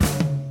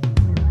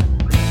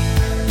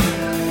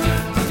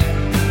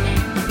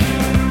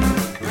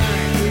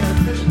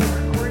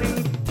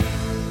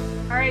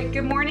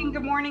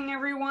morning,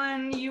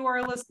 everyone. You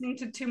are listening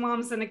to Two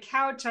Moms and a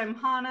Couch. I'm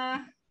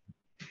Hannah.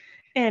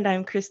 And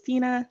I'm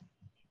Christina.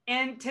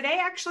 And today,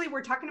 actually,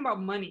 we're talking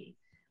about money,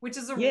 which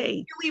is a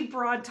Yay. really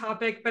broad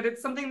topic, but it's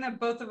something that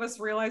both of us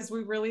realized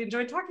we really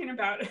enjoy talking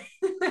about.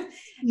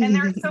 And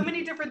there are so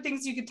many different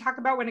things you could talk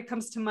about when it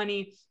comes to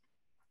money.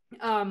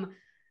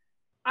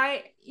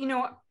 I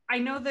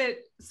know that,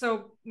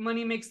 so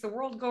money makes the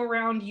world go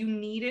around. You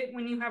need it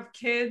when you have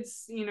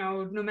kids,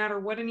 no matter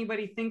what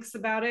anybody thinks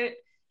about it.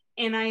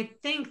 And I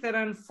think that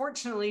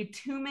unfortunately,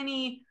 too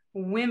many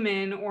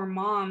women or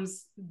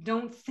moms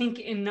don't think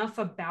enough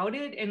about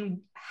it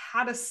and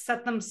how to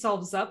set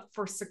themselves up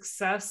for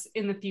success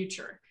in the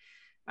future.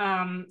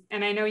 And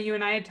I know you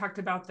and I had talked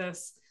about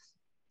this.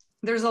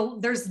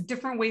 There's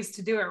different ways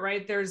to do it,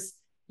 right? There's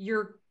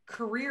your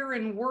career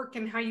and work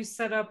and how you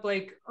set up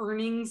like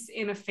earnings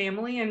in a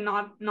family, and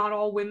not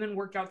all women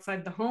work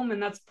outside the home,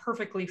 and that's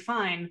perfectly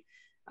fine.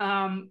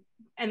 And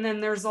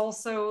then there's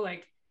also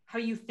like how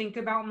you think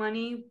about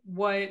money,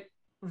 what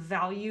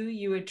value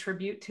you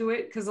attribute to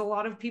it, because a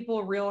lot of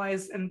people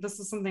realize, and this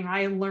is something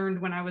I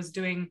learned when I was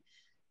doing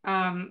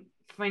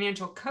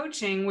financial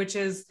coaching, which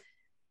is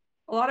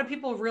a lot of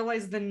people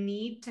realize the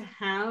need to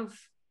have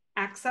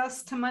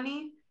access to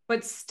money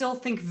but still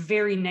think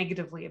very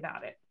negatively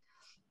about it.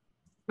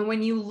 And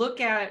when you look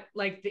at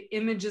like the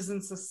images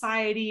in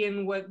society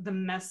and what the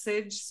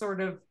message sort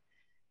of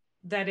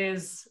that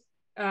is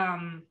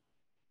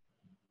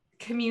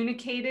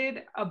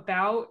communicated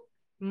about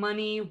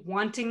money,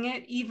 wanting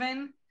it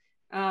even,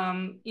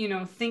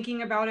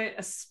 thinking about it,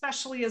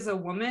 especially as a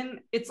woman,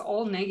 it's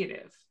all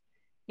negative.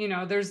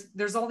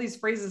 There's all these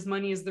phrases,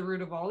 money is the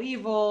root of all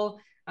evil,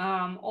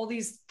 all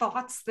these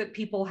thoughts that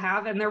people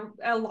have, and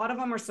a lot of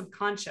them are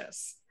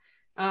subconscious.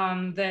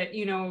 That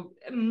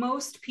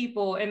most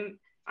people, and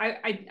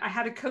I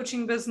had a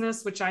coaching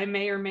business, which I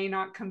may or may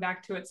not come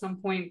back to at some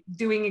point,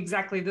 doing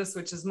exactly this,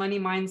 which is money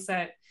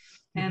mindset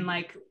and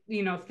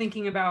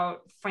thinking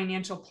about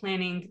financial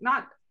planning,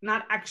 not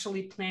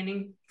actually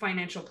planning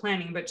financial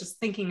planning, but just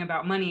thinking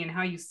about money and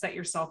how you set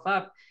yourself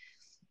up.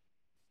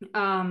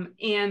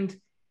 And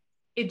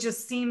it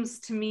just seems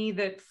to me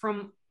that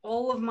from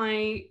all of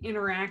my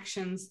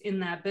interactions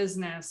in that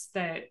business,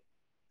 that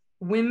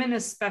women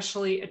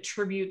especially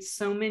attribute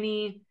so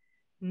many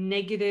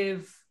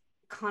negative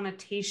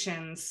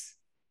connotations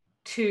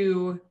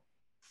to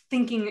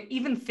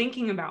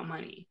thinking about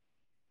money,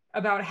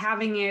 about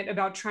having it,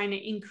 about trying to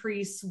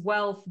increase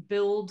wealth,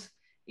 build,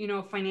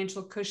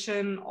 financial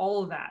cushion,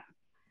 all of that.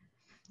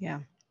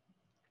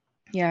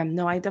 Yeah,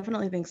 no, I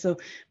definitely think so.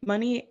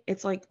 Money,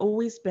 it's like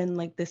always been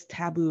like this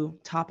taboo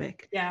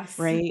topic. Yes.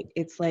 Right?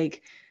 It's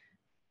like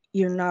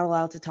you're not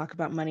allowed to talk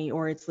about money,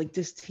 or it's like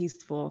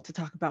distasteful to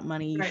talk about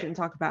money. You shouldn't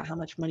talk about how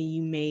much money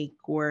you make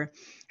or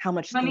how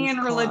much money things and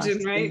cost.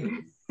 religion, right?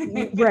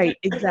 Right,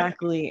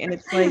 exactly. And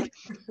it's like,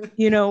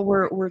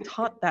 we're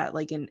taught that,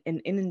 like, and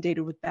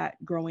inundated with that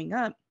growing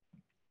up.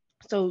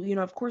 So,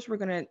 of course we're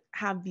going to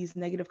have these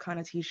negative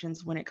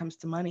connotations when it comes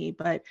to money.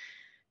 But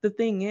the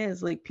thing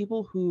is, like,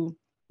 people who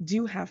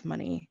do have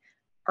money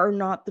are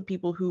not the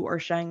people who are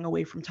shying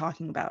away from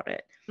talking about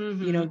it.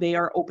 Mm-hmm. They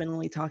are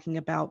openly talking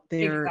about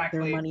their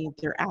money,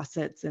 their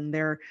assets, and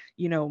their,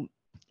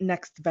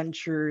 next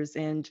ventures,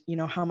 and,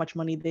 how much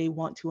money they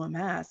want to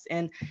amass.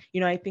 And,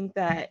 I think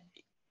that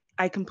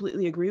I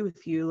completely agree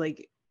with you.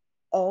 Like,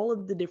 all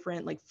of the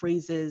different like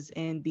phrases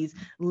and these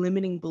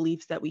limiting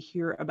beliefs that we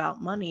hear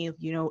about money,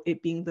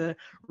 it being the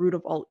root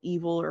of all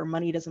evil, or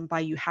money doesn't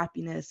buy you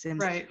happiness,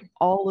 and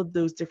all of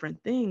those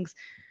different things.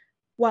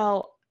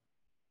 While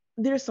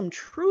there's some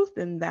truth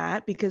in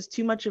that, because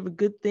too much of a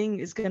good thing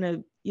is going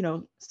to,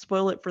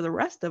 spoil it for the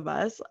rest of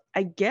us.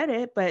 I get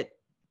it. But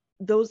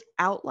those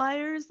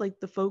outliers,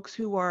 like the folks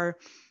who are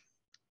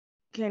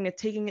kind of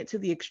taking it to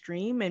the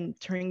extreme and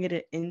turning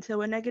it into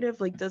a negative,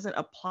 like, doesn't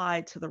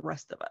apply to the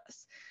rest of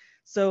us.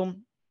 So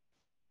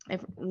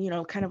I've,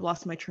 kind of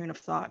lost my train of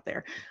thought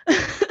there.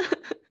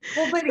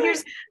 Well, but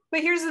here's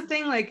the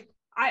thing. Like,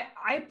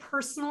 I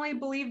personally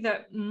believe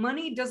that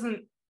money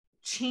doesn't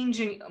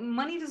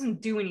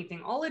do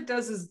anything. All it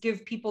does is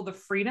give people the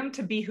freedom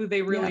to be who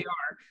they really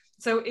are.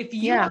 So if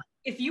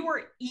you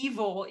are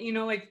evil,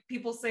 like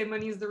people say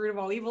money is the root of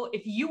all evil.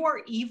 If you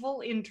are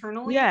evil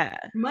internally,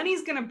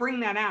 money's going to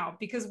bring that out,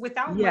 because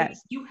without money,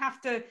 you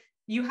have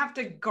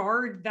to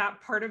guard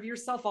that part of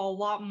yourself a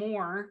lot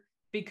more,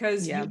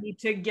 because you need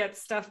to get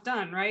stuff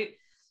done, right?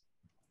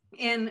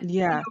 And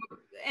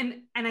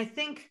and I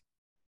think,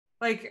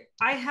 like,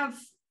 I have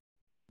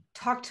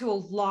talked to a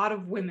lot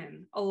of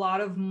women, a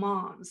lot of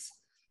moms,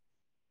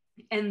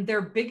 and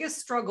their biggest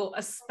struggle,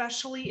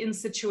 especially in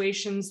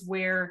situations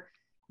where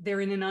they're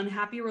in an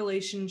unhappy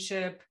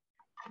relationship,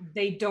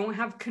 they don't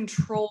have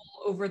control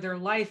over their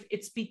life,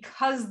 it's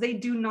because they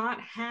do not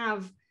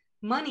have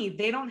money.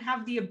 They don't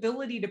have the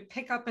ability to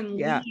pick up and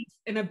leave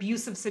an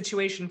abusive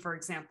situation, for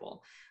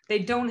example. They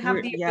don't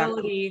have the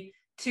ability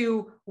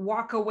to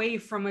walk away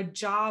from a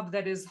job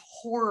that is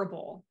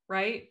horrible,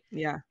 right?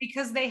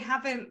 Because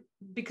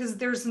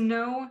there's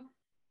no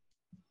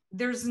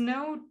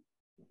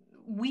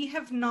we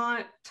have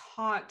not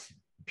taught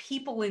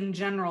people in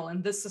general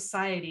in this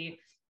society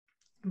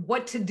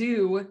what to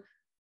do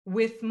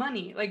with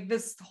money. Like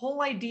this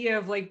whole idea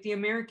of like the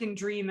American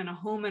dream and a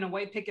home and a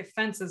white picket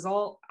fence is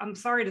all, I'm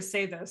sorry to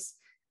say this,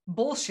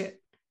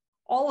 bullshit,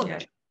 all of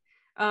it.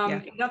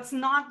 That's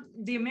not,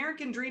 the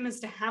American dream is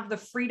to have the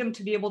freedom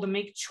to be able to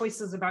make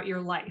choices about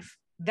your life.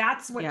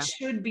 That's what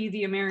should be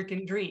the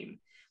American dream.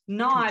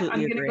 Not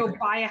completely I'm going to go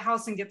buy a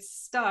house and get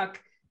stuck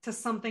to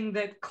something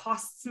that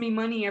costs me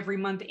money every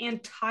month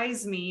and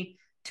ties me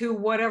to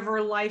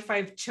whatever life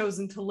I've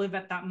chosen to live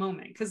at that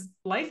moment. Because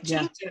life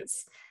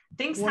changes.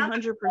 Things 100%,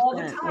 happen all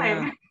the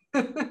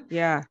time.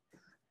 Yeah,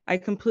 I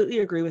completely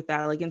agree with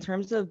that. Like in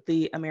terms of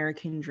the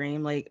American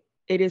dream, like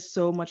it is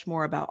so much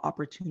more about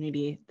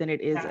opportunity than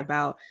it is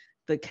about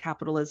the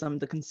capitalism,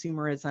 the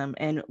consumerism.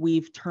 And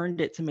we've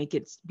turned it to make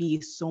it be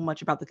so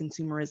much about the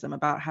consumerism,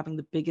 about having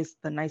the biggest,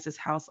 the nicest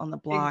house on the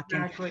block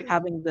and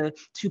having the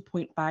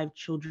 2.5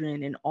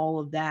 children and all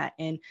of that.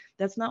 And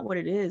that's not what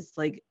it is.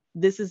 Like,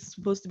 this is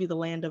supposed to be the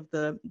land of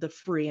the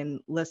free. And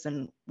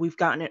listen, we've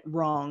gotten it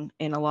wrong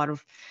in a lot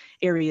of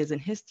areas in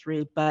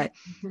history, but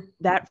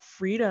that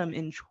freedom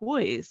and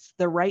choice,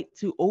 the right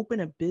to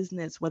open a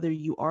business, whether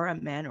you are a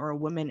man or a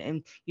woman,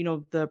 and you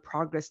know, the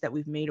progress that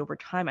we've made over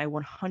time, I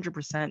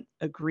 100%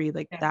 agree.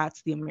 Like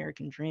that's the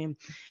American dream.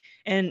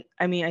 And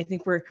I mean, I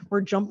think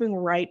we're jumping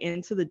right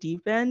into the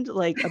deep end,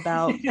 like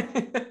about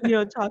you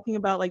know, talking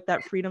about like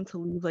that freedom to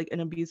leave like an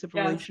abusive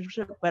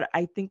relationship. But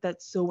I think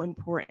that's so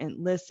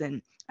important.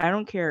 Listen, I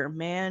don't care,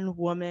 man,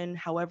 woman,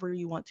 however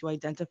you want to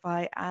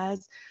identify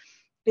as,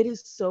 it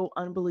is so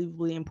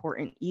unbelievably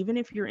important, even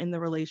if you're in the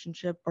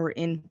relationship or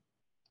in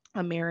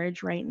a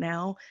marriage right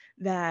now,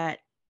 that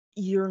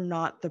you're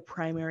not the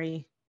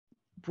primary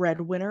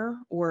breadwinner,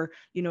 or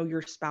you know,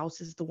 your spouse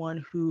is the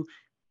one who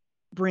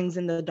brings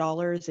in the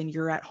dollars and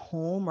you're at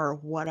home or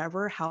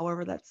whatever,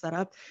 however that's set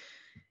up.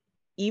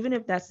 Even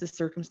if that's the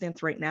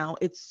circumstance right now,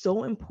 it's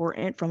so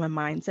important from a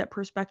mindset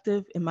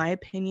perspective, in my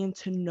opinion,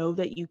 to know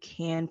that you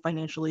can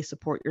financially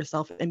support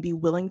yourself and be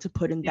willing to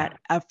put in that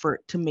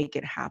effort to make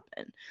it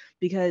happen.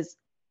 Because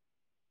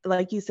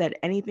like you said,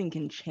 anything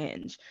can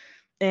change.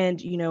 And,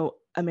 you know,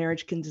 a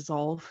marriage can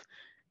dissolve.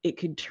 It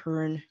could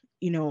turn,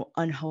 you know,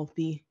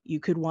 unhealthy.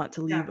 You could want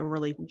to leave a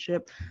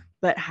relationship.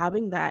 But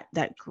having that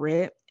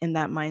grit and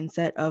that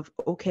mindset of,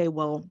 okay,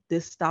 well,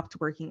 this stopped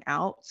working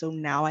out, so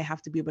now I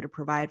have to be able to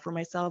provide for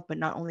myself, but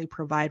not only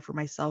provide for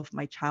myself,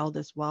 my child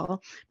as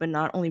well, but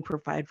not only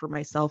provide for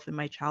myself and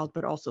my child,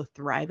 but also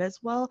thrive as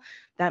well.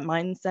 That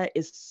mindset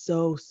is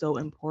so, so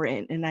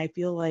important. And I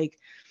feel like,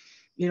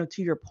 you know,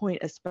 to your point,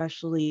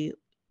 especially,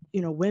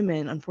 you know,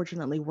 women,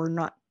 unfortunately, we're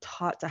not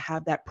taught to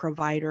have that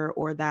provider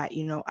or that,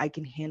 you know, I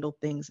can handle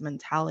things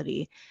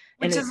mentality.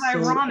 Which is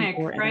ironic,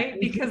 right?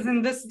 Because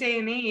in this day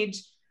and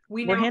age,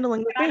 we're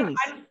handling the things.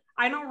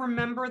 I don't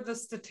remember the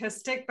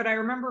statistic, but I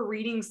remember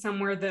reading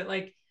somewhere that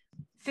like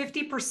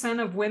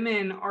 50% of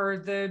women are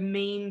the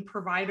main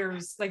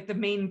providers, like the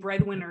main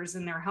breadwinners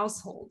in their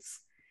households.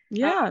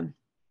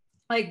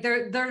 Like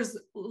there's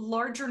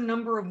larger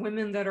number of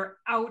women that are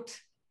out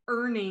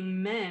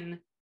earning men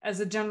as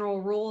a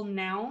general rule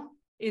now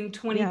in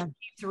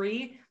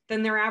 2023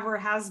 than there ever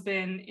has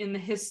been in the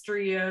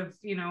history of,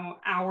 you know,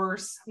 our,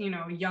 you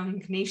know, young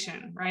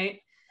nation, right?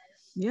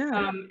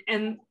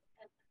 And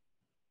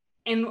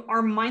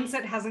our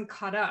mindset hasn't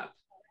caught up.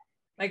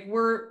 Like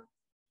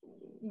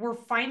we're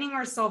finding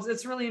ourselves,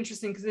 it's really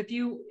interesting because if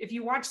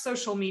you watch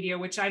social media,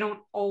 which I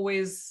don't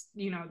always,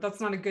 you know, that's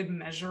not a good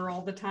measure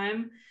all the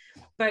time,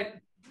 but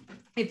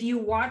if you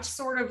watch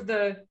sort of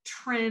the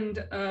trend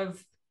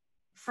of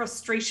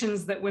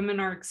frustrations that women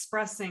are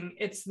expressing,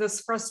 it's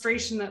this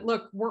frustration that,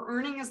 look, we're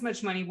earning as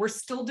much money, we're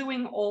still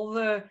doing all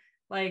the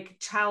like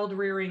child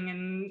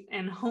rearing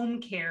and home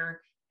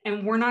care,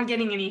 and we're not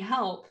getting any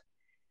help.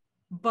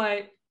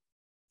 But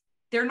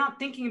they're not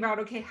thinking about,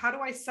 okay, how do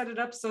I set it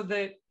up so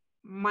that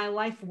my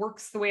life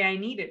works the way I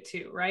need it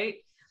to, right?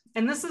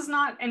 And this is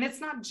not, and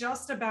it's not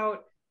just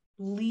about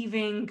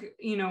leaving,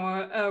 you know,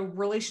 a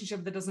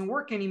relationship that doesn't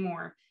work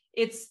anymore.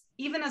 It's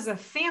even as a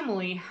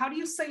family, how do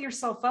you set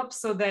yourself up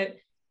so that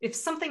if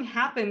something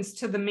happens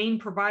to the main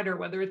provider,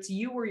 whether it's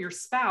you or your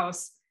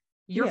spouse,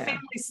 your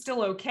family's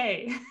still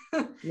okay?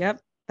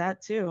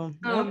 That too.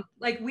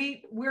 Like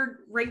we're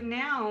right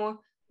now,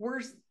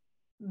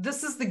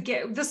 this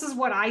is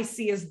what I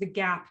see as the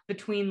gap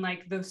between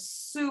like the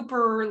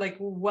super like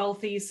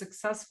wealthy,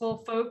 successful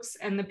folks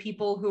and the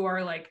people who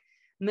are like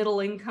middle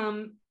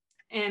income.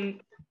 And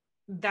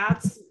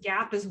that's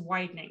gap is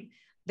widening.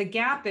 The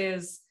gap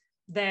is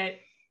that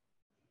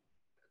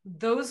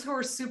those who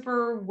are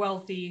super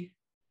wealthy,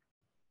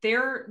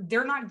 they're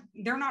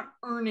not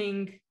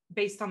earning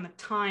based on the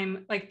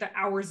time, like the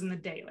hours in the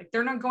day. Like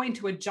they're not going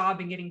to a job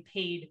and getting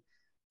paid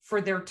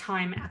for their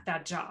time at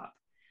that job.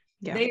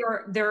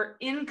 Their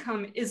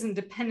income isn't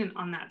dependent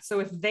on that.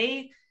 So if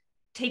they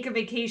take a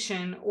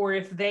vacation, or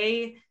if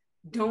they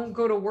don't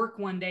go to work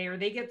one day, or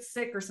they get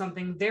sick or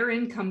something, their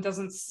income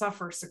doesn't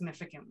suffer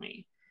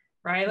significantly,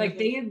 right? Like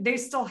they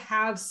still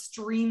have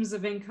streams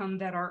of income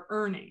that are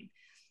earning.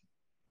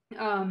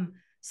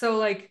 So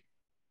like,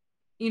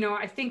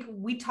 I think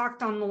we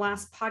talked on the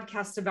last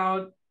podcast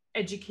about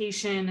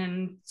education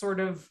and sort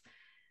of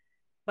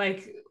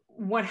like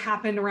what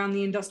happened around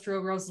the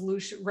Industrial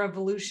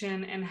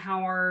Revolution and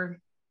how our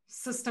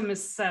system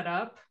is set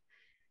up.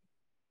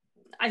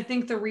 I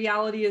think the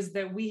reality is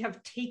that we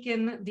have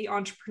taken the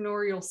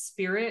entrepreneurial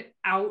spirit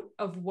out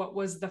of what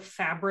was the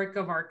fabric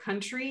of our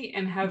country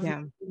and have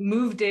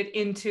moved it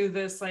into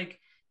this, like,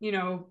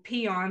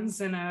 peons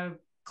in a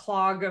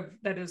clog of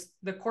that is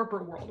the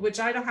corporate world,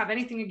 which I don't have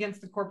anything against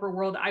the corporate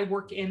world. I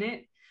work in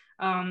it.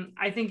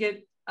 I think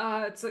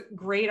it's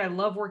great. I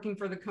love working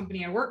for the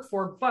company I work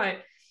for,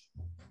 but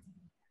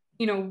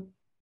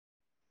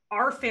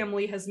our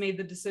family has made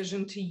the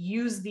decision to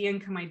use the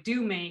income I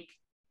do make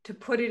to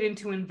put it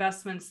into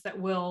investments that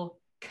will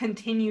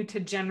continue to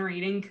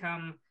generate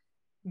income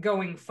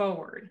going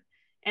forward.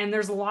 And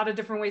there's a lot of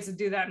different ways to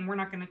do that. And we're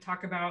not going to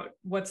talk about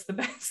what's the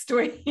best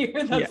way here.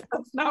 That's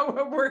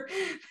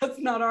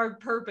not our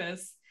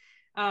purpose.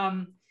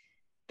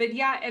 But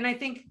yeah, and I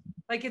think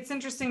like it's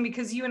interesting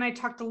because you and I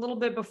talked a little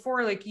bit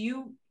before, like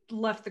you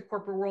left the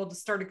corporate world to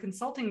start a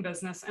consulting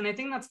business. And I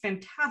think that's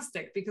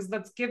fantastic because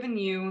that's given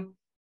you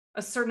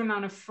a certain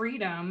amount of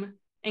freedom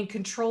and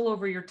control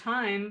over your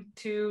time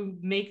to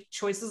make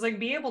choices like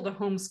be able to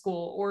homeschool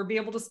or be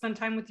able to spend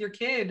time with your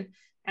kid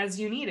as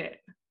you need it.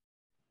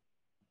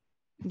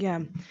 Yeah.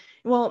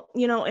 Well,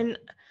 and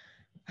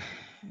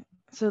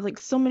so like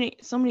so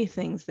many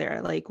things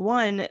there. Like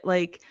one,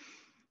 like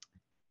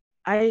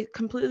I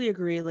completely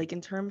agree, like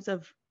in terms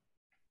of,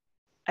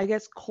 I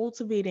guess,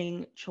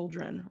 cultivating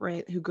children,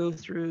 right, who go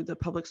through the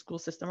public school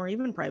system or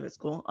even private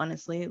school,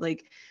 honestly,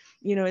 like,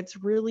 it's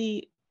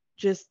really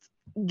just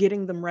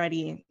getting them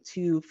ready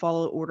to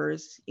follow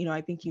orders.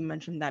 I think you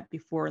mentioned that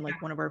before in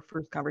like one of our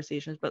first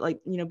conversations, but like,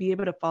 be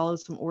able to follow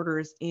some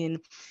orders in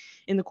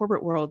the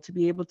corporate world, to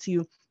be able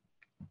to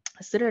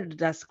sit at a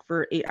desk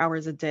for 8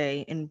 hours a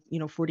day and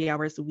 40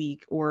 hours a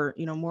week, or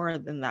more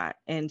than that,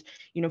 and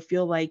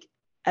feel like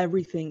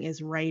everything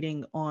is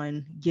riding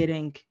on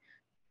getting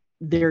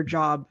their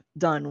job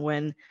done,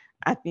 when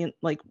at the end,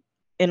 like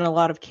in a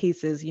lot of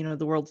cases,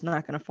 the world's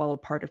not going to fall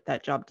apart if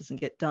that job doesn't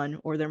get done,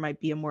 or there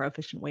might be a more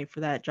efficient way for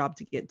that job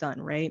to get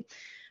done, right?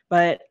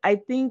 But I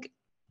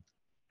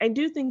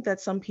do think that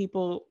some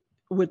people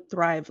would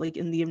thrive like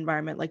in the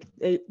environment, like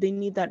they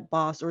need that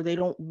boss, or they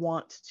don't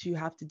want to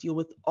have to deal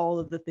with all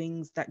of the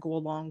things that go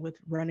along with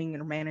running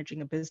and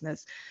managing a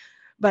business.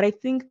 But I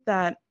think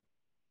that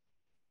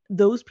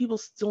those people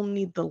still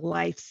need the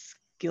life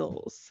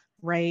skills,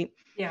 right?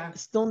 Yeah.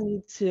 Still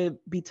need to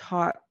be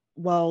taught,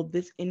 well,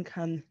 this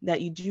income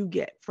that you do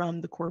get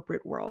from the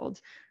corporate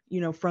world,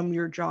 from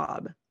your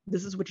job,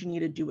 this is what you need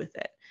to do with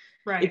it.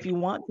 Right. If you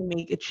want to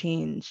make a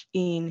change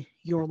in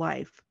your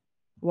life,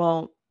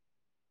 well,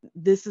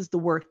 this is the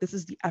work, this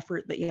is the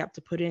effort that you have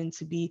to put in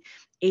to be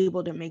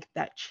able to make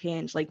that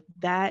change. Like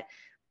that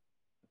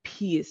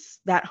peace,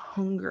 that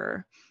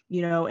hunger,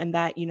 and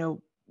that,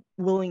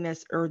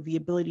 willingness or the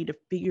ability to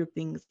figure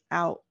things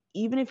out,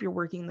 even if you're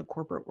working in the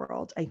corporate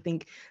world. I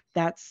think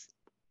that's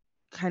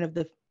kind of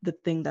the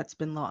thing that's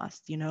been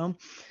lost, Yeah.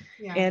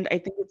 And I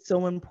think it's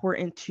so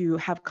important to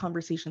have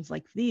conversations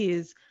like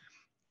these,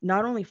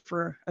 not only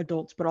for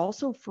adults, but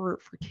also for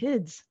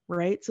kids,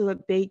 right? So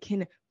that they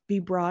can be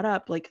brought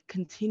up, like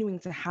continuing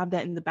to have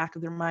that in the back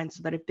of their mind,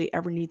 so that if they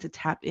ever need to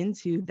tap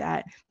into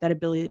that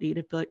ability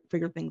to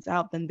figure things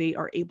out, then they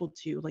are able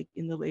to, like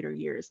in the later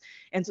years,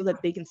 and so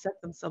that they can set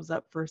themselves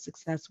up for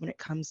success when it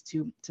comes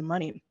to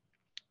money.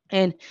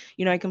 And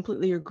I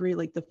completely agree,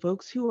 like the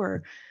folks who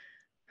are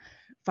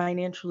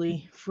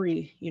financially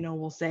free,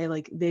 we'll say,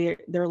 like their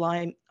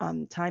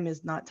time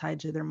is not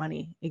tied to their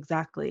money.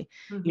 Exactly.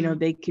 Mm-hmm.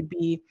 They could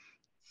be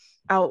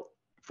out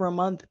for a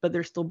month, but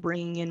they're still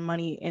bringing in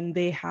money, and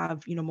they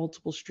have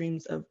multiple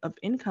streams of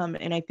income.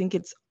 And I think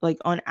it's like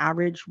on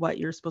average what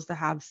you're supposed to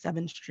have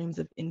 7 streams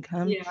of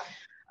income,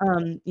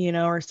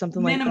 or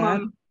something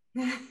minimum.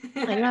 like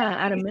that. Yeah,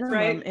 at a minimum.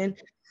 Right. And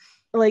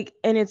like,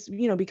 and it's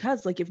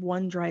because like if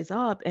one dries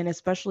up, and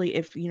especially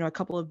if a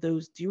couple of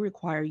those do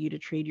require you to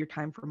trade your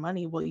time for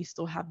money, well, you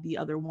still have the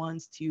other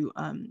ones to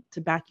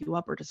back you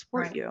up or to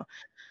support you.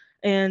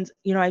 And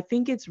I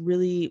think it's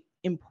really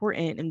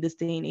important in this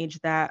day and age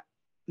that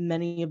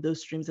many of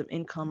those streams of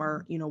income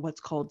are what's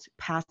called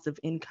passive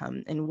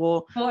income. And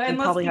we'll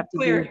probably have to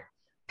do.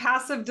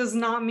 Passive does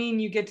not mean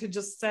you get to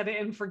just set it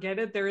and forget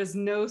it. There is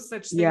no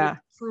such thing as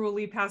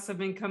truly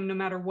passive income, no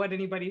matter what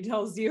anybody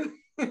tells you.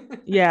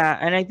 Yeah,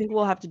 and I think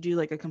we'll have to do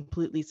like a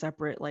completely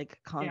separate like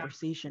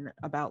conversation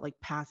about like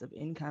passive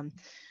income.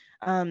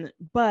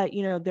 But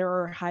there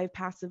are high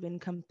passive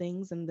income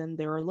things, and then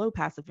there are low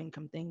passive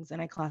income things,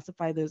 and I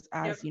classify those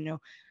as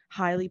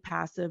highly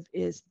passive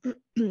is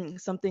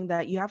something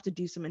that you have to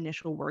do some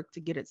initial work to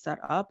get it set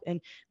up,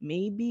 and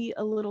maybe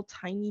a little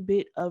tiny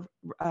bit of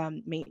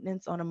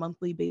maintenance on a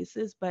monthly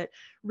basis, but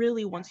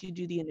really once you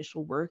do the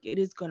initial work, it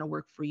is going to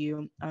work for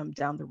you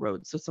down the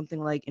road. So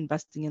something like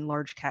investing in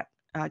large cap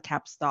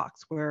cap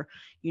stocks where,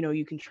 you know,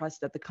 you can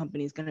trust that the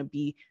company is going to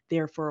be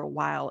there for a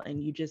while,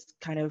 and you just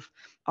kind of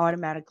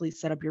automatically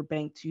set up your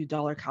bank to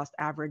dollar cost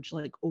average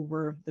like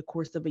over the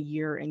course of a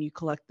year, and you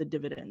collect the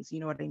dividends. You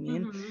know what I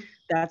mean? Mm-hmm.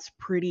 That's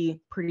pretty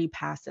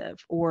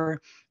passive.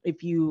 Or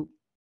if you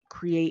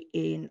create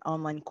an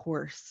online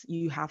course,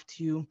 you have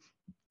to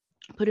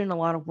put in a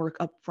lot of work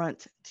up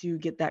front to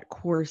get that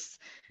course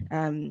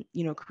you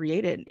know,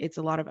 created. It's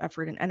a lot of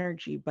effort and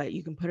energy, but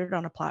you can put it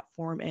on a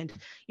platform and,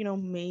 you know,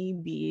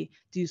 maybe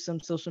do some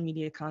social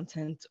media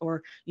content,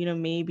 or, you know,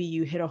 maybe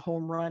you hit a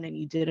home run and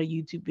you did a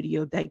YouTube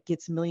video that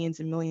gets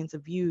millions and millions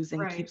of views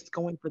and Right. keeps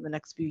going for the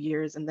next few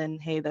years, and then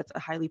hey, that's a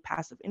highly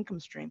passive income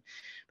stream.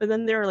 But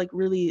then there are like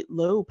really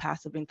low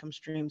passive income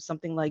streams,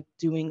 something like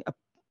doing a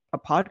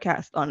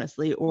podcast,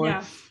 honestly, or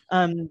Yeah.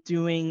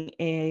 doing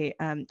a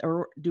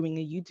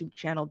YouTube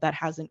channel that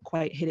hasn't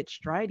quite hit its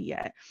stride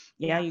yet.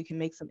 Yeah, you can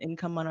make some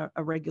income on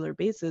a regular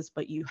basis,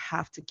 but you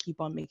have to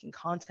keep on making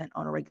content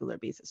on a regular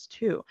basis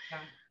too. Yeah.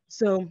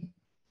 So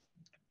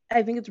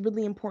I think it's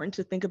really important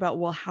to think about,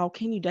 well, how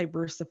can you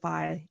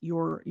diversify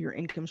your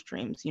income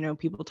streams? You know,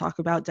 people talk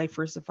about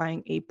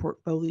diversifying a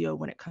portfolio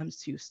when it comes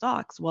to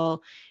stocks.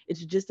 Well,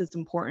 it's just as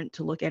important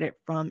to look at it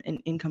from an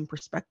income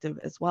perspective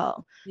as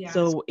well. Yeah.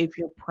 So if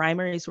your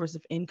primary source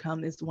of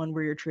income is the one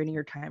where you're trading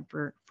your time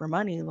for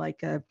money,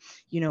 like a,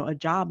 you know, a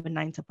job, a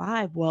 9 to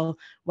 5, well,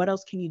 what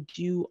else can you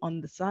do on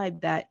the side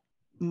that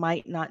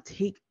might not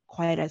take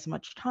quite as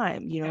much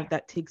time, you know,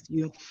 that takes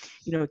you,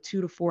 you know,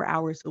 2 to 4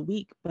 hours a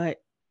week,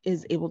 but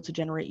is able to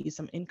generate you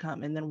some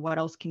income? And then what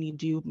else can you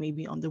do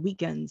maybe on the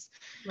weekends,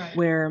 Right.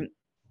 where,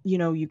 you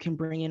know, you can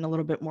bring in a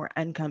little bit more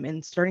income,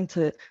 and starting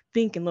to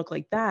think and look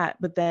like that,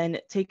 but then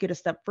take it a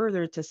step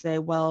further to say,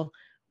 well,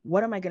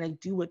 what am I going to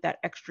do with that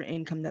extra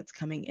income that's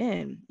coming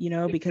in? You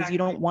know, because you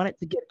don't want it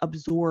to get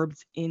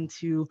absorbed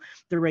into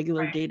the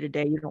regular day to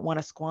day. You don't want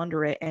to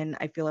squander it. And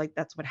I feel like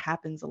that's what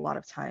happens a lot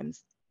of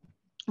times.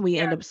 We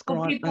end up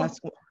Well,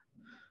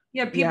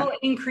 people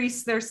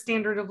increase their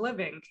standard of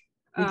living.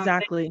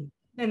 Exactly.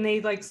 And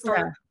they like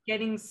start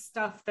getting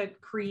stuff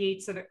that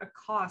creates a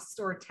cost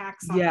or a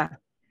tax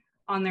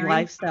on their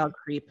lifestyle income.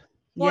 creep.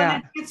 Well, and I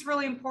think it's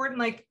really important.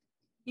 Like,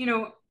 you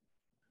know,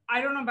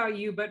 I don't know about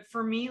you, but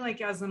for me,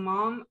 like as a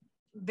mom,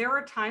 there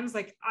are times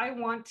like I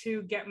want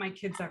to get my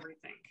kids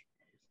everything.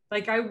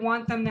 Like I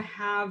want them to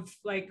have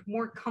like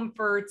more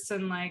comforts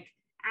and like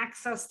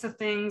access to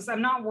things.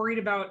 I'm not worried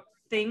about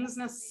things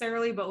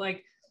necessarily, but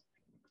like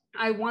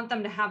I want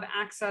them to have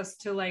access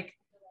to like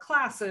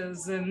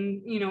classes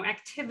and, you know,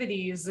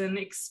 activities and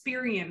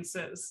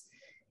experiences.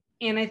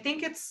 And I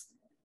think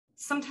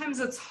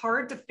sometimes it's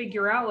hard to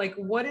figure out like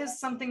what is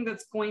something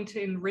that's going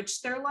to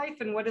enrich their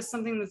life and what is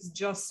something that's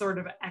just sort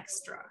of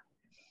extra.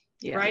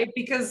 Right?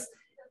 Because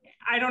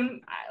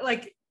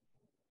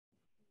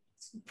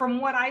from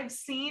what I've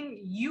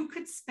seen, you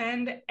could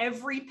spend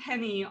every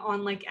penny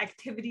on like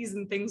activities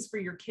and things for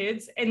your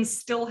kids and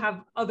still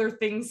have other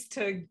things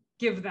to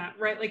give them,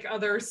 right? Like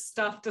other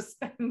stuff to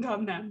spend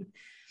on them.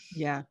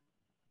 Yeah,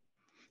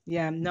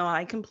 no,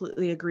 I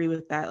completely agree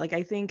with that. Like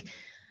I think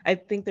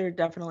there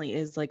definitely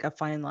is like a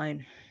fine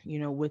line, you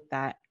know, with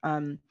that.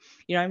 You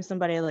know, I'm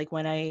somebody like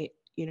when I,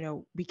 you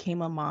know,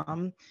 became a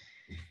mom,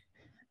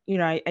 you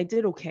know, I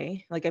did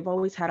okay. Like I've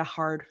always had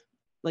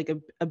like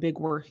a big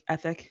work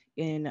ethic,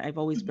 and I've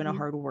always been a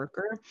hard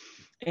worker,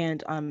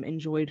 and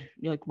enjoyed,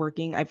 you know, like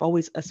working. I've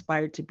always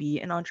aspired to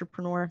be an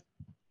entrepreneur.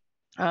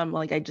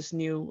 Like I just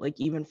knew, like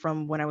even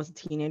from when I was a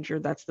teenager,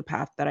 that's the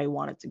path that I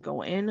wanted to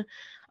go in.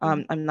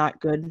 I'm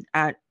not good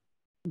at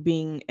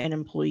being an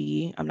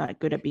employee. I'm not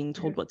good at being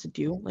told what to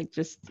do, like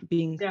just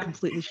being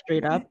completely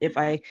straight up.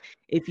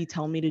 If you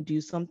tell me to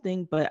do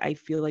something, but I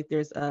feel like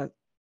there's a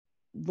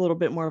little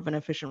bit more of an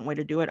efficient way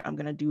to do it, I'm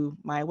going to do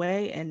my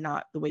way and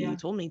not the way you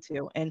told me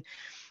to. And,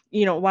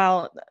 you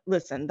know,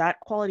 listen, that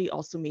quality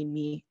also made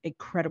me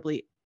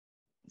incredibly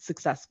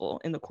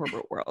successful in the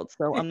corporate world.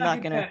 So I'm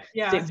not going to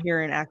sit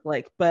here and act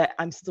like, but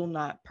I'm still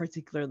not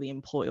particularly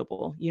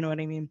employable. You know what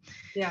I mean?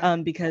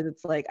 Because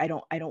it's like, I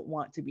don't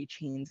want to be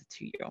chained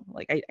to you.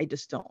 Like, I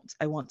just don't.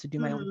 I want to do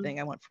my own thing.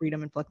 I want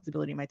freedom and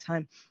flexibility in my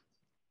time.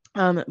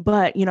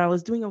 But, you know, I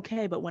was doing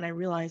okay. But when I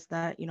realized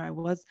that, you know, I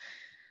was,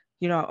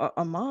 you know,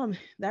 a mom,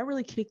 that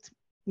really kicked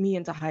me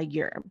into high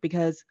gear,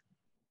 because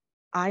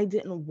I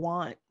didn't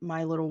want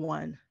my little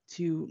one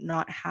to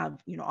not have,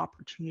 you know,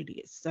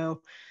 opportunities.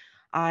 So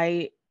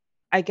I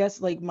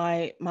guess like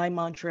my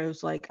mantra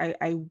is like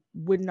I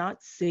would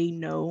not say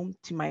no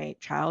to my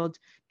child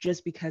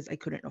just because I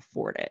couldn't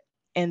afford it.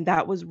 And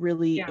that was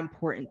really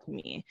important to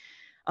me.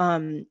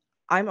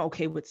 I'm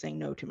okay with saying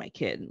no to my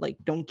kid. Like,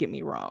 don't get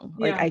me wrong.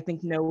 Like, I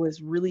think no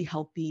is really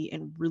healthy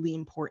and really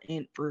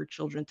important for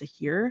children to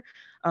hear,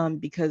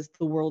 because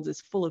the world is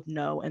full of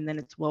no. And then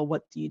it's, well,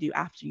 what do you do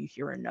after you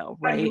hear a no,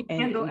 right?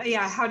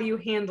 How do you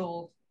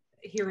handle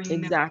hearing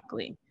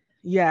exactly. No?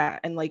 Yeah,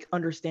 and like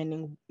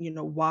understanding, you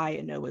know, why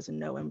a no is a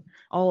no, and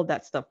all of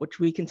that stuff, which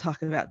we can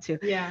talk about too.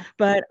 Yeah.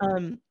 But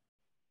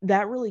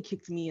that really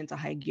kicked me into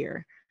high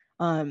gear.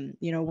 You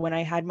know, when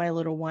I had my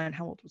little one,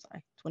 how old was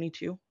I?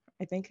 22,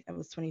 I think. I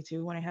was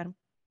 22 when I had him.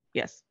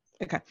 Yes.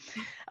 Okay.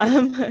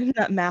 I'm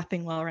not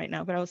mathing well right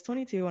now, but I was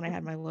 22 when I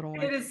had my little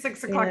one. It is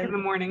 6:00 in the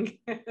morning.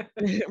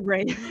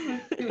 Right.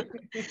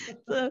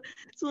 So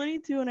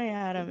 22 when I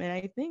had him, and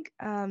I think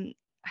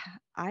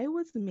I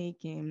was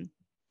making,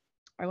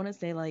 I want to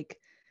say like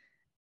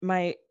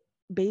my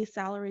base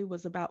salary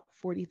was about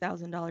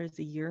 $40,000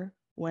 a year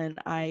when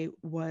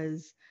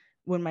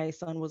my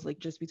son was like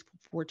just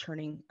before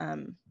turning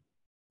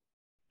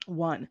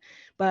 1.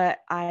 But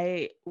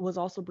I was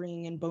also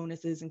bringing in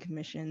bonuses and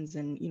commissions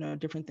and,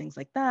 different things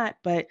like that.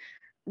 But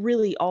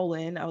really all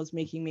in, I was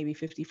making maybe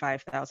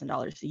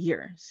 $55,000 a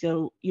year.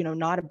 So,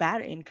 not a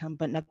bad income,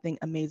 but nothing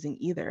amazing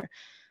either.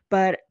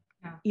 But,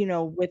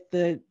 with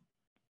the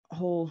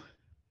whole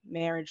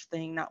marriage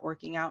thing not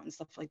working out and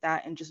stuff like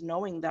that, and just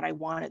knowing that I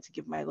wanted to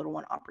give my little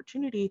one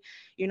opportunity,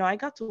 I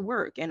got to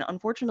work. And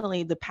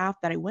unfortunately, the path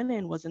that I went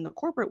in was in the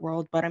corporate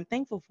world, but I'm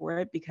thankful for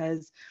it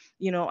because,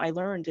 I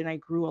learned and I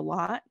grew a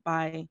lot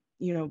by,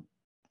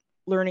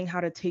 learning how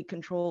to take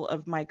control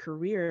of my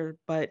career,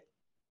 but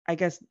I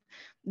guess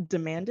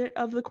demand it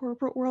of the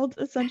corporate world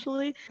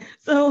essentially.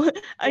 So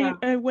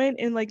I went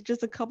in like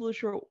just a couple of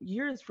short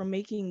years from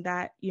making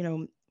that,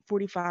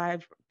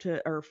 45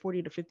 to or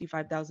 40 to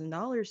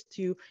 $55,000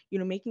 to,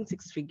 making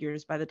 6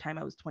 figures by the time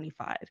I was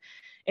 25.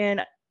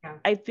 And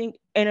I think,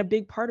 and a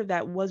big part of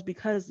that was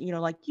because,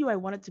 like you, I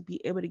wanted to be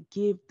able to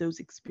give those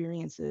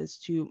experiences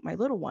to my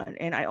little one,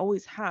 and I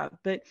always have.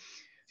 But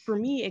for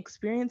me,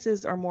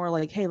 experiences are more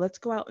like, hey, let's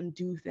go out and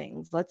do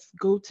things. Let's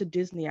go to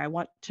Disney. I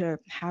want to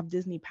have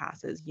Disney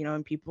passes,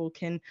 and people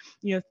can,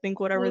 think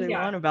whatever they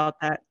want about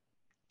that.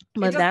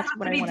 But that's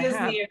what I want to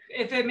have.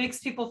 If it makes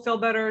people feel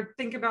better,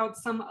 think about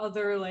some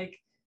other like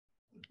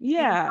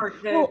park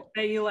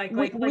that you like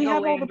we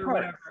have all the parks.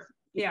 Whatever.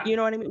 Yeah. You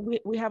know what I mean?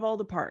 We have all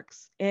the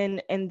parks.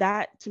 And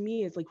that to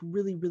me is like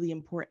really, really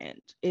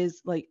important.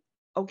 Is like,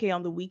 okay,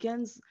 on the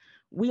weekends,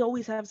 we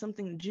always have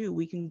something to do.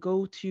 We can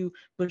go to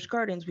Busch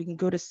Gardens, we can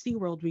go to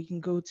SeaWorld, we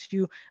can go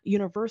to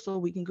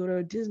Universal, we can go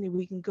to Disney,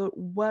 we can go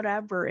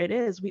whatever it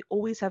is. We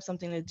always have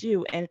something to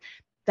do. And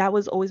that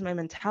was always my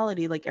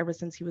mentality, like ever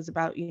since he was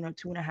about,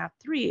 2.5,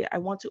 3. I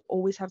want to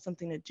always have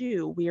something to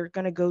do. We are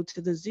going to go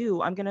to the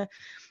zoo. I'm going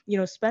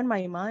to, spend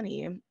my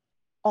money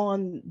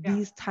on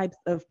these types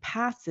of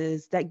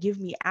passes that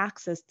give me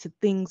access to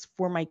things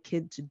for my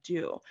kid to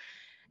do.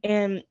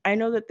 And I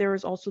know that there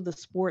is also the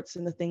sports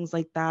and the things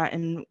like that.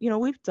 And,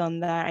 we've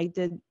done that. I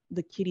did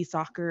the kiddie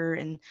soccer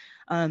and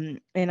I,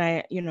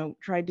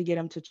 tried to get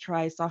him to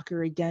try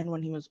soccer again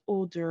when he was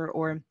older,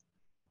 or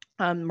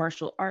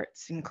martial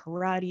arts and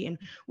karate, and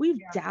we've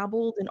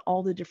dabbled in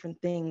all the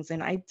different things.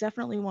 And I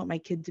definitely want my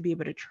kid to be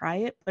able to try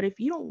it. But if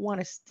you don't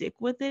want to stick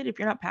with it, if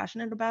you're not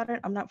passionate about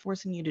it, I'm not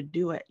forcing you to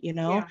do it,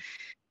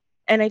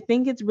 And I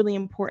think it's really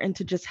important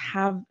to just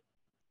have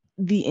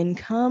the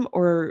income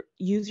or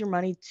use your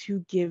money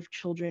to give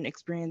children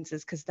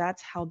experiences, because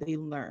that's how they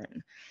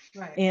learn.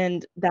 Right.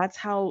 And that's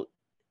how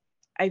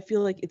I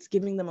feel like it's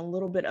giving them a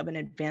little bit of an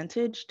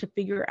advantage to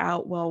figure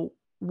out, well,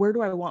 where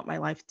do I want my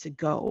life to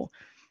go?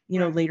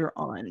 Later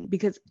on,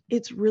 because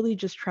it's really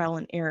just trial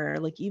and error.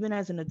 Like even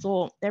as an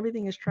adult,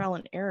 everything is trial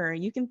and error.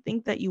 You can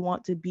think that you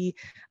want to be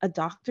a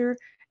doctor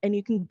and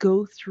you can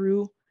go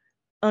through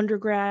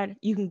undergrad,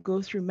 you can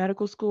go through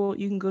medical school,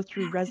 you can go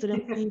through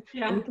residency,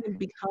 and you can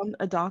become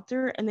a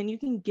doctor, and then you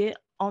can get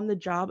on the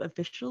job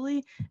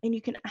officially and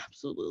you can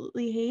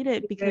absolutely hate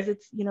it because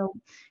it's,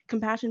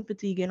 compassion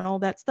fatigue and all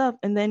that stuff.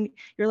 And then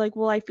you're like,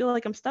 well, I feel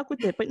like I'm stuck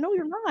with it. But no,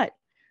 you're not.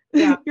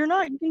 Yeah. You're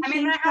not. You can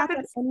change path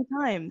at any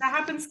time. That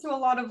happens to a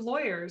lot of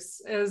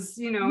lawyers, as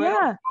it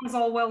sounds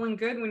all well and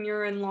good when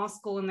you're in law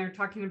school and they're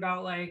talking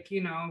about like,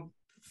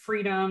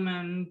 freedom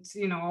and,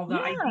 all the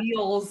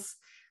ideals.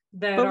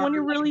 But when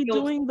you're really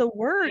doing the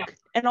work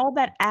and all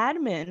that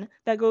admin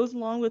that goes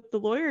along with the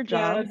lawyer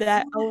job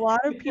that a lot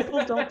of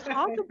people don't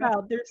talk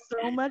about, there's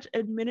so much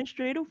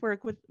administrative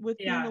work with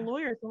being a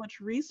lawyer, so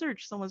much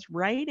research, so much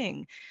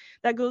writing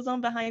that goes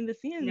on behind the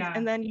scenes.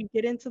 And then you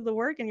get into the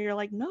work and you're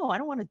like, no, I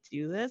don't want to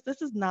do this.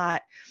 This is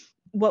not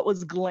what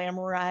was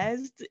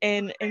glamorized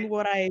and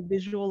what I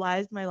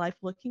visualized my life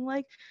looking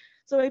like.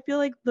 So I feel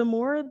like the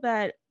more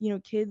that,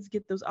 kids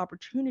get those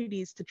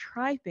opportunities to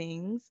try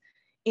things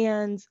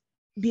and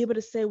be able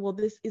to say, well,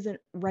 this isn't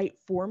right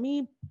for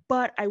me,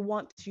 but I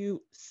want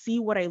to see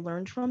what I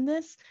learned from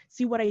this,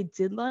 see what I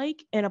did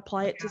like, and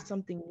apply it to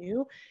something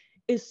new,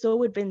 is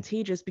so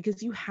advantageous,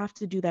 because you have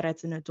to do that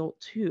as an adult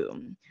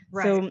too.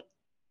 Right. So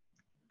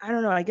I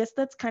don't know, I guess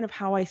that's kind of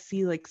how I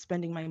see like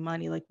spending my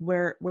money, like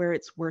where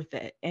it's worth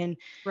it. And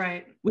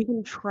we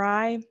can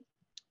try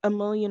a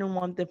million and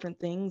one different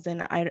things,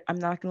 and I'm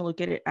not going to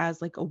look at it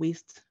as like a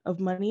waste of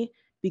money,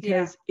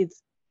 because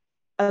it's,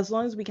 as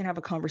long as we can have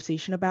a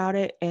conversation about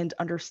it and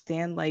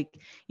understand like,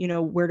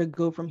 where to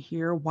go from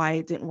here, why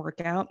it didn't work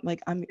out,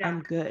 like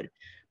I'm good.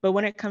 But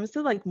when it comes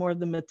to like more of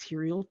the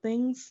material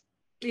things,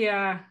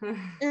 like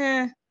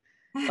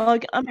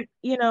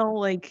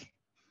like,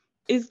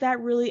 is that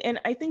really, and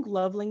I think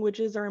love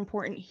languages are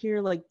important here.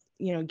 Like,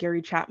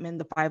 Gary Chapman,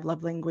 The Five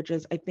Love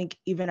Languages. I think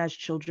even as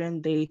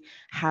children, they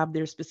have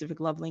their specific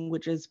love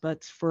languages,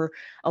 but for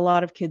a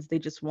lot of kids, they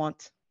just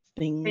want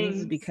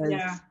things because,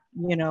 Yeah.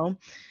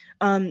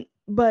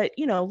 but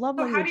love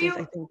So how do languages, you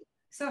I think.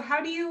 so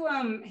how do you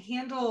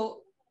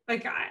handle,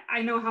 like,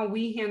 I know how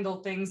we handle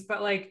things,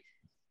 but like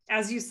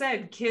as you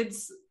said,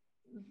 kids,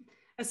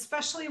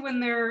 especially when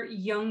they're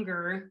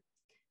younger,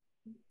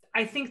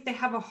 I think they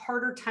have a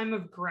harder time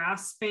of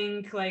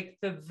grasping like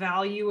the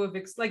value of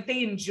like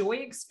they enjoy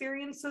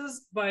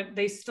experiences, but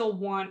they still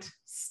want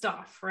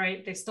stuff,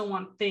 right? They still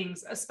want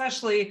things,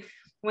 especially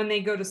when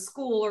they go to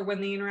school or when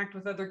they interact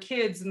with other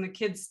kids and the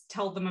kids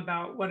tell them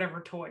about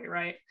whatever toy,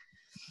 right?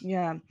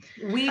 Yeah.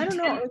 We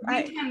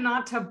tend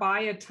not to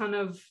buy a ton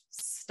of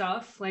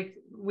stuff. Like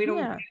we don't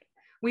Yeah.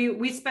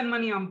 we spend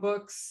money on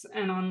books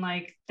and on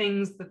like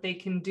things that they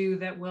can do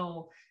that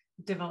will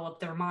develop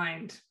their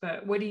mind.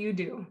 But what do you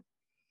do?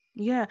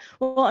 Yeah.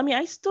 Well, I mean,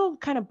 I still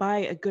kind of buy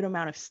a good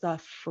amount of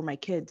stuff for my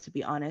kids, to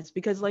be honest,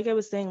 because like I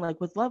was saying,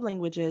 like with love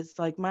languages,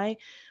 like my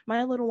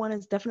little one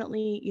is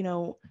definitely,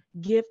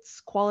 gifts,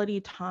 quality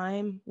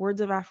time,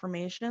 words of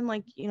affirmation,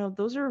 like,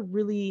 those are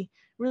really,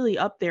 really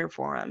up there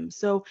for him.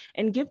 So,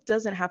 and gift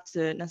doesn't have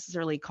to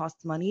necessarily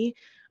cost money.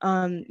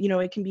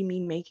 It can be me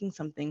making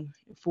something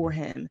for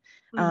him.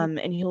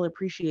 And he'll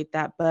appreciate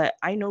that. But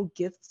I know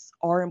gifts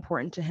are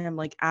important to him,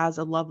 like as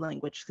a love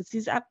language, because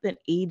he's at the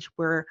age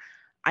where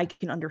I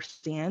can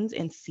understand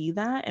and see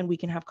that, and we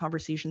can have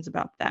conversations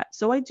about that.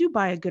 So I do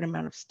buy a good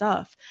amount of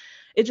stuff.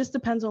 It just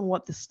depends on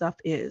what the stuff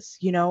is.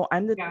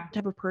 I'm the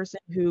type of person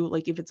who,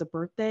 like, if it's a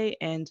birthday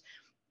and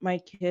my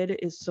kid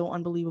is so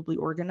unbelievably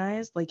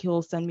organized, like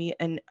he'll send me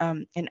an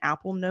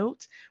Apple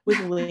Note with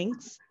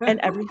links and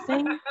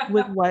everything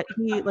with what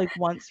he like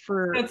wants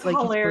for That's like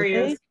his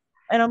hilarious. birthday.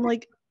 And I'm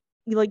like,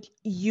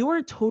 you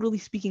are totally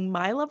speaking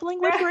my love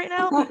language right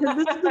now, because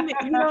this is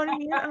you know what I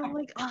mean? And I'm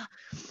like,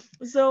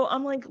 so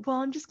I'm like, well,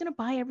 I'm just gonna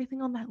buy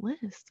everything on that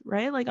list,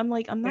 right? Like, I'm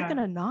not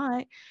gonna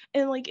not.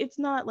 And like, it's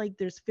not like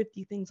there's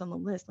 50 things on the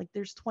list, like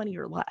there's 20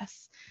 or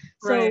less.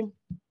 So, Right.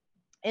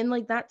 and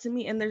like that to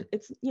me, and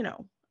it's,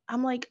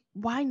 I'm like,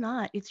 why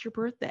not? It's your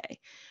birthday.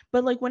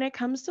 But like when it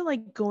comes to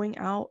like going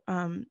out,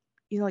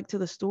 like to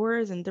the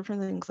stores and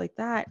different things like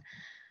that,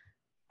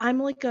 I'm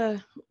like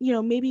a,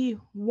 maybe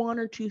one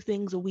or two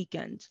things a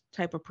weekend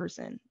type of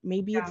person.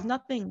 Maybe it's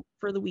nothing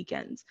for the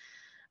weekends.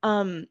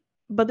 Um,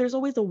 but there's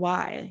always a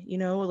why,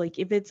 like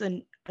if it's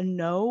a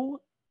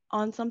no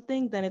on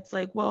something, then it's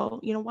like, well,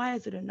 why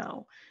is it a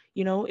no?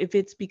 If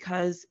it's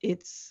because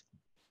it's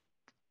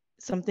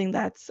something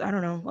that's, I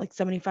don't know, like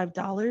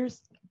 $75,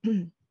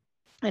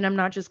 and I'm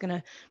not just going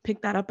to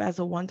pick that up as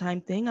a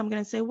one-time thing. I'm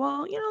going to say,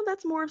 well,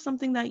 that's more of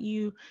something that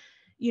you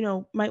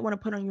might want to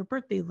put on your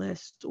birthday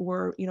list,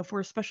 or,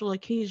 for a special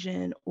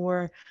occasion,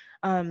 or,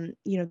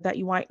 that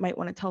you might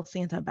want to tell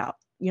Santa about,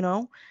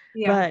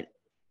 but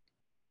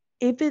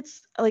if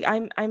it's like, I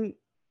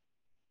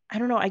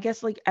don't know, I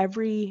guess like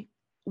every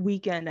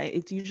weekend,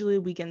 it's usually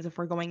weekends if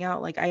we're going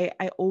out, like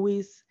I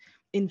always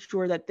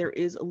ensure that there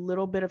is a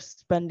little bit of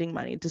spending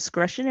money,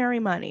 discretionary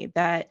money,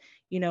 that,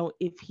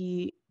 if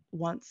he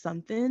wants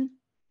something,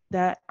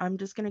 that I'm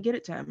just going to get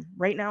it to him.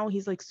 Right now,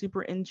 he's like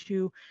super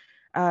into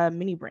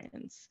mini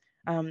brands.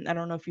 I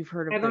don't know if you've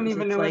heard of I don't those.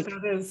 even It's know like,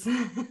 what that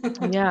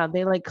is. yeah,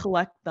 they like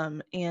collect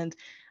them, and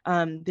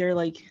they're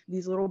like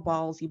these little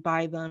balls. You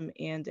buy them,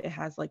 and it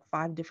has like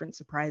 5 different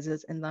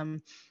surprises in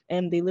them,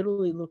 and they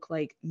literally look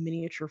like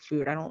miniature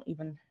food. I don't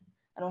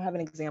have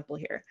an example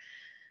here,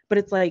 but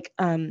it's like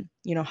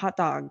hot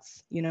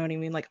dogs. You know what I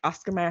mean? Like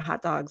Oscar Mayer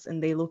hot dogs,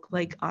 and they look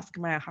like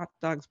Oscar Mayer hot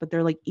dogs, but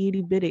they're like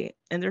itty bitty,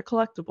 and they're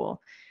collectible,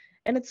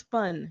 and it's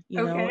fun.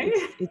 Okay.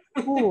 It's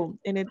cool,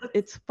 and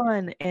it's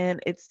fun,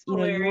 and it's, you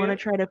want to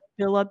Hilarious. try to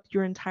fill up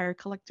your entire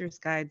collector's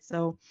guide.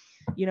 So,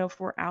 if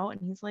we're out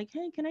and he's like,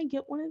 hey, can I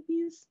get one of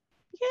these?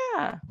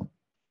 Yeah,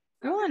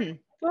 Okay. one.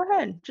 Go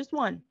ahead, just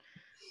one.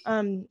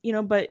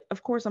 But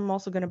of course I'm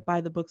also gonna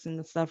buy the books and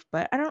the stuff.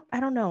 But I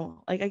don't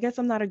know. Like, I guess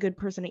I'm not a good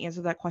person to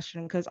answer that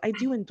question, because I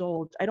do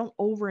indulge. I don't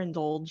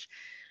overindulge,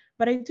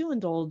 but I do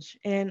indulge,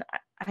 and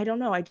I don't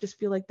know. I just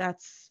feel like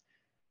that's,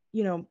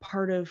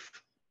 part of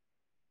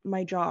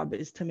my job,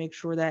 is to make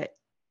sure that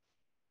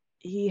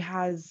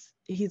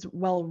he's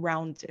well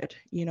rounded.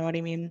 You know what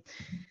I mean?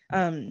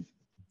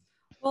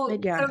 Well,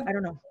 But yeah, I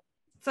don't know.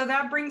 so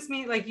that brings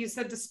me, like you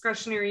said,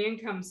 discretionary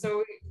income.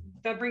 So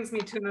that brings me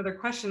to another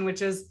question,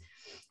 which is,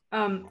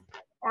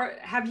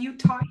 have you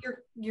taught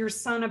your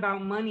son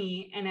about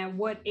money, and at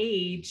what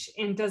age?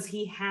 And does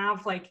he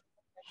have like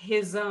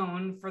his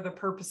own, for the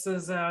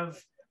purposes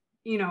of,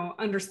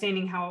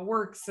 understanding how it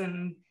works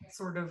and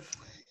sort of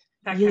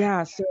that kind of.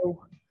 Yeah,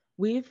 so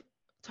we've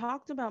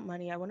talked about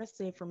money, I want to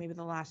say, for maybe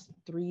the last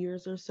 3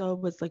 years or so,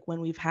 was like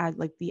when we've had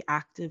like the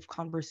active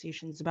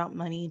conversations about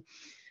money.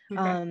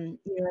 Okay.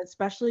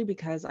 Especially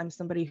because I'm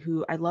somebody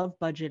who, I love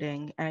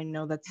budgeting, and I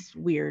know that's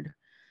weird,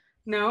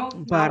 No,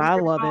 but not I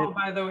weird love at it. all,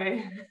 by the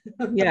way.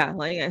 Yeah,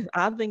 like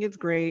I think it's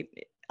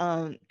great.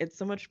 It's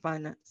so much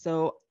fun.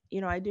 So,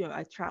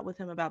 I chat with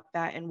him about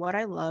that. And what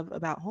I love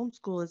about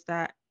homeschool is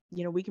that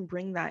you know, we can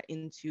bring that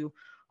into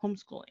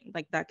homeschooling.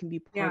 Like that can be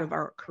part of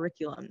our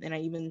curriculum. And I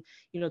even,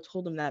 you know,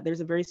 told him that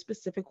there's a very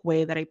specific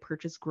way that I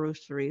purchase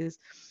groceries.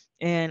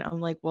 And I'm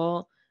like,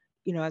 well,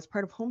 you know, as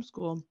part of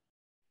homeschool,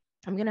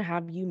 I'm going to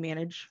have you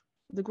manage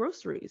the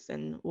groceries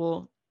and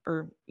or,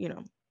 you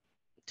know,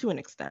 to an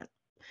extent.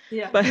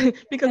 Yeah. But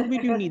because we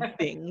do need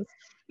things.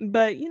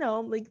 But, you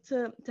know, like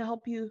to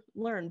help you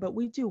learn. But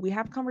we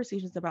have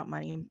conversations about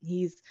money.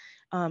 He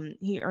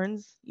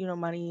earns, you know,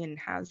 money and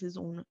has his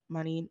own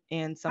money.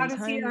 And sometimes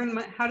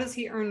how does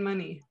he earn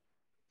money?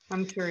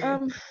 I'm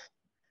curious.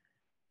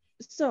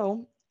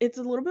 So it's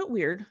a little bit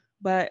weird,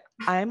 but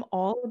I'm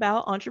all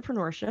about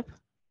entrepreneurship.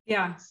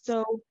 Yeah.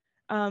 So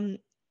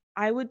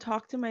I would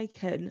talk to my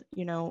kid,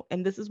 you know,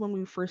 and this is when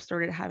we first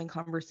started having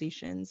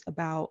conversations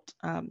about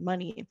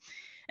money.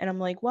 And I'm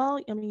like, well,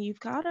 I mean, you've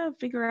got to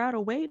figure out a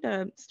way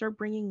to start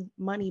bringing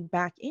money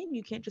back in.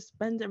 You can't just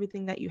spend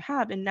everything that you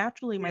have. And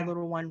naturally, my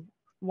little one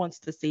wants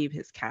to save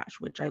his cash,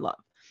 which I love.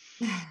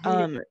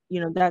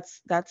 You know,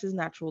 that's his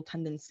natural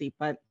tendency.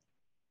 But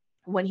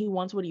when he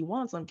wants what he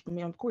wants, I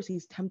mean, of course,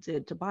 he's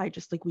tempted to buy,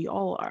 just like we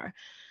all are.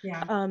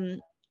 Yeah.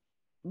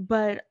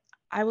 But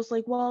I was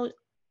like, well,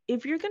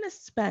 if you're gonna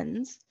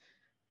spend,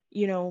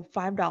 you know,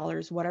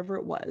 $5, whatever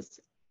it was,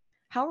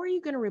 how are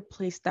you going to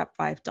replace that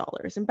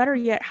 $5? And better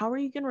yet, how are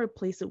you going to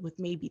replace it with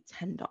maybe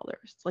 $10?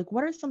 Like,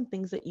 what are some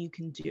things that you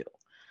can do?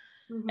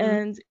 Mm-hmm.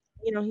 And,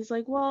 you know, he's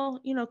like, well,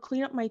 you know,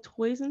 clean up my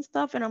toys and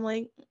stuff. And I'm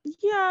like,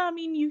 yeah, I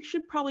mean, you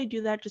should probably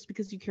do that just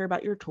because you care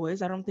about your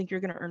toys. I don't think you're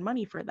going to earn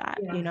money for that,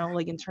 you know,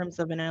 like in terms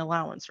of an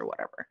allowance or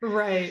whatever.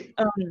 Right.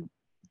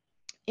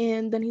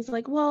 And then he's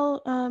like,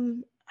 well,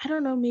 I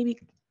don't know, maybe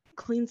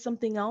clean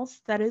something else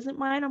that isn't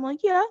mine. I'm like,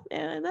 yeah,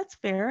 that's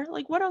fair.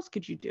 Like, what else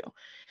could you do?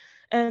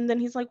 And then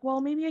he's like, well,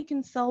 maybe I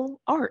can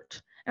sell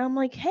art. And I'm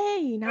like,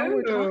 hey, now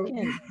we're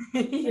talking.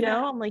 You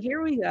know, I'm like,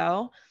 here we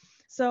go.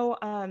 So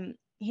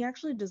he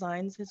actually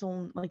designs his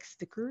own like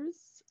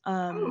stickers.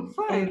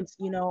 And,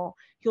 you know,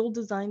 he'll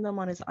design them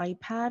on his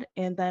iPad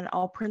and then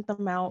I'll print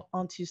them out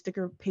onto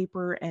sticker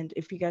paper. And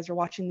if you guys are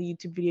watching the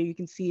YouTube video, you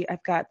can see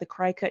I've got the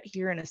Cricut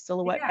here and a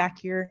silhouette back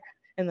here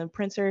and the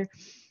printer.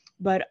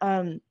 But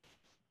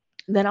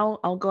then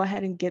I'll go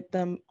ahead and get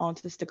them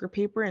onto the sticker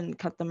paper and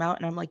cut them out.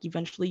 And I'm like,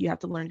 eventually you have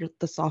to learn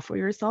the software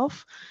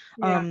yourself,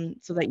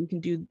 so that you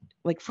can do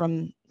like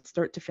from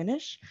start to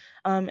finish.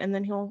 And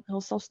then he'll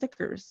sell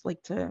stickers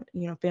like to,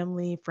 you know,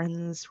 family,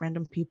 friends,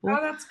 random people. Oh,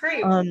 that's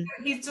great.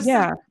 He's just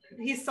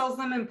he sells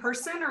them in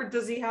person, or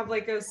does he have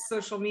like a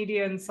social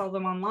media and sell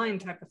them online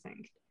type of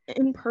thing?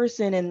 In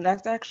person, and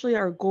that's actually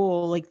our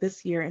goal like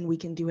this year, and we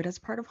can do it as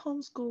part of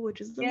homeschool,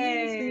 which is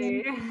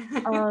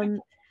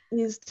amazing.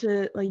 Is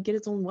to like get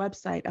its own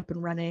website up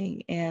and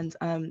running and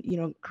you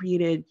know,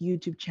 create a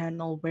YouTube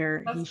channel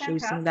where he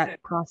shows some of that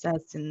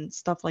process and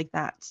stuff like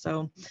that.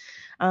 So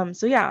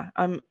yeah,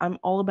 I'm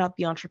all about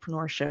the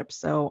entrepreneurship.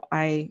 So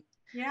I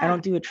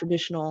don't do a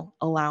traditional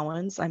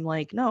allowance. I'm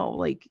like, no,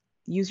 like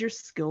use your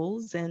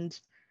skills and,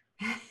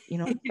 you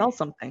know, sell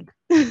something.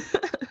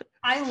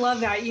 I love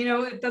that. You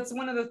know, that's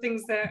one of the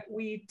things that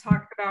we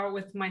talked about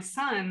with my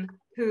son,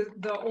 who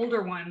the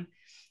older one.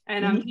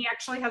 And he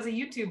actually has a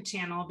YouTube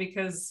channel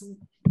because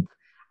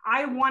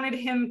I wanted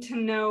him to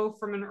know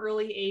from an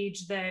early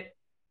age that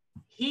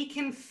he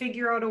can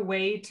figure out a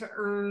way to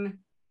earn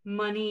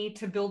money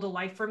to build a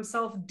life for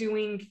himself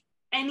doing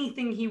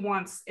anything he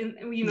wants.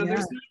 And, you know,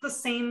 there's not the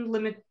same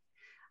limit.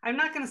 I'm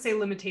not going to say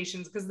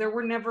limitations because there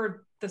were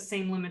never the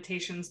same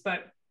limitations,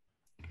 but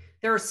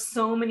there are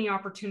so many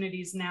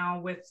opportunities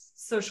now with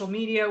social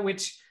media,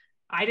 which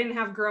I didn't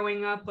have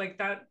growing up. Like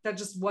that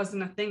just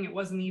wasn't a thing. It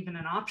wasn't even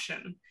an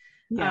option.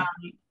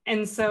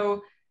 And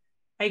so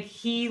like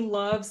he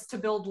loves to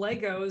build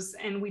Legos,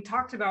 and we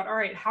talked about, all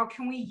right, how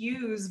can we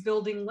use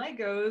building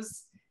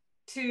Legos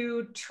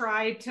to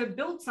try to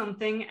build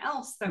something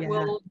else that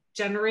will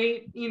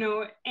generate, you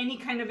know, any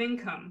kind of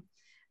income,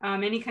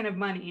 any kind of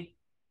money.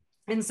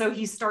 And so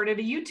he started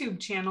a YouTube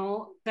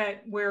channel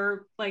that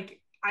where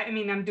like, I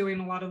mean, I'm doing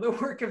a lot of the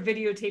work of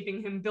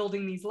videotaping him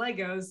building these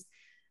Legos.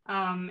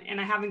 And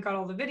I haven't got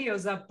all the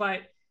videos up, but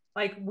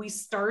like we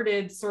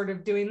started sort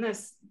of doing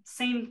this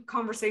same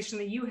conversation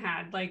that you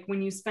had, like when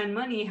you spend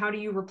money, how do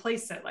you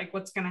replace it? Like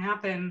what's going to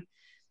happen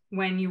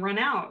when you run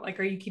out?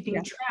 Like, are you keeping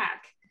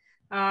track?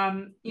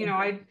 You know,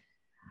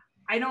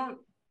 I don't,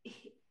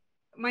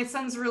 my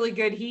son's really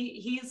good.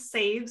 He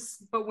saves,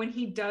 but when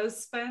he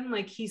does spend,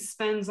 like he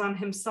spends on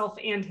himself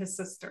and his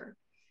sister.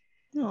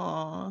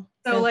 Aww,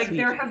 so like sweet.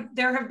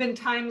 there have been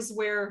times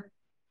where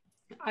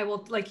I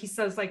will, like he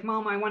says, like,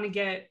 Mom, I want to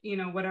get, you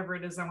know, whatever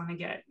it is I want to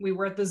get. We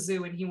were at the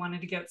zoo and he wanted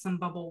to get some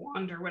bubble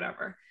wand or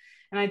whatever.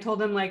 And I told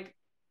him, like,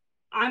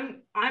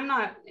 I'm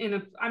not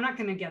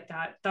going to get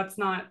that. That's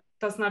not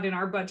in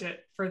our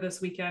budget for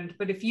this weekend.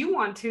 But if you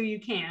want to, you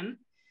can.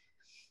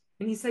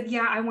 And he said,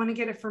 yeah, I want to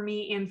get it for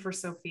me and for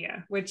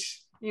Sophia,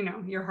 which, you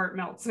know, your heart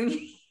melts when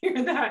you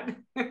hear that.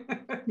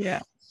 Yeah,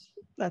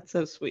 that's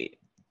so sweet.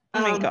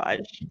 Oh my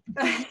gosh.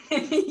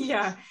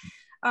 Yeah.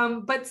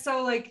 But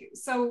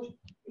so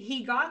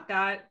he got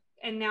that.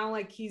 and now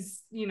like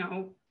he's, you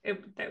know,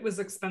 it was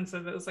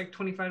expensive. It was like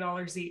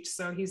 $25 each.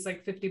 So he's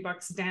like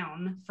 $50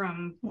 down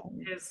from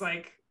his,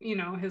 like, you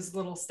know, his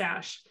little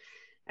stash.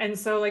 And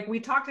so like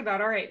we talked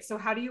about, all right, so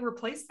how do you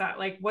replace that?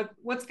 Like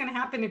what's going to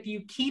happen if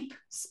you keep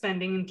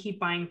spending and keep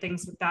buying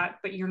things with that,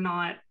 but you're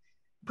not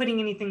putting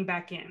anything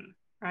back in,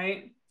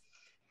 right?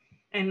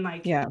 And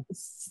like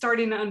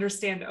starting to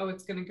understand, oh,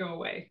 it's going to go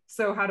away.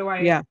 So how do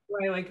I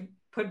like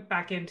put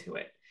back into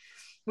it?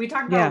 We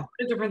talked about a lot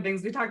of different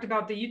things. We talked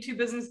about the YouTube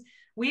business.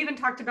 We even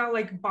talked about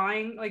like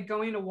buying, like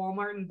going to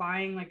Walmart and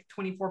buying like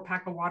 24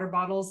 pack of water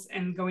bottles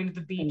and going to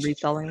the beach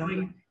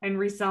and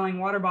reselling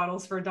water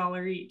bottles for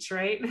 $1 each,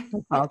 right?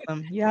 That's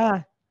awesome.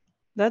 Yeah.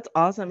 That's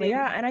awesome.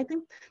 Yeah. And I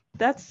think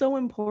that's so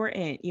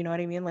important. You know what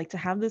I mean? Like to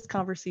have these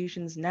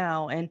conversations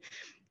now, and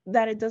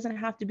that it doesn't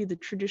have to be the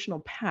traditional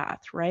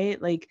path,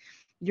 right? Like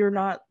you're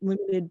not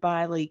limited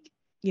by like,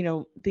 you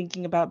know,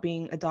 thinking about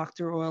being a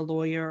doctor or a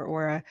lawyer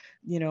or a,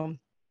 you know,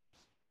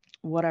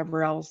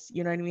 whatever else,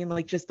 you know what I mean?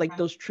 Like just like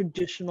those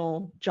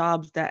traditional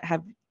jobs that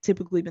have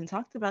typically been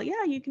talked about.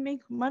 Yeah, you can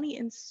make money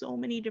in so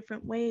many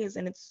different ways,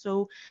 and it's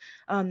so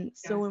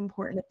so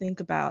important to think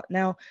about.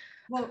 Now,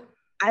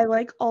 I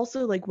like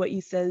also like what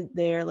you said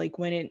there, like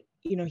when it,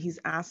 you know, he's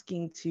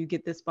asking to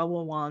get this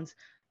bubble wand,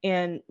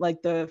 and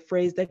like the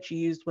phrase that you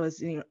used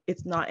was, you know,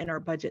 it's not in our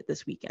budget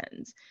this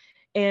weekend.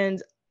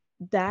 And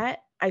that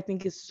I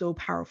think is so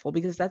powerful,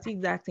 because that's the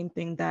exact same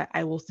thing that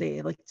I will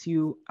say like to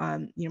you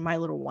know, my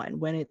little one,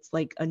 when it's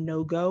like a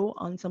no-go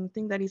on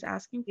something that he's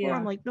asking for.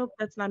 I'm like, nope,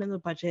 that's not in the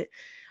budget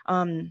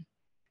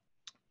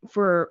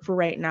for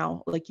right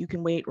now. Like you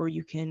can wait, or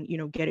you can, you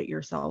know, get it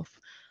yourself.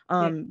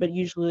 But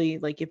usually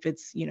like if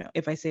it's, you know,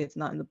 if I say it's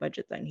not in the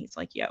budget, then he's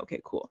like, yeah,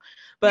 okay, cool.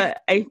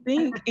 But I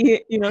think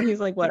you know,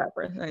 he's like,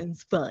 whatever,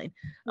 it's fine.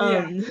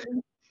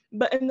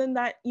 But and then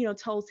that, you know,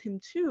 tells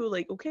him too,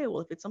 like, okay,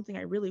 well, if it's something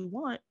I really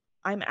want,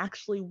 I'm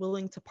actually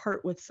willing to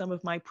part with some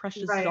of my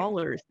precious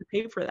dollars to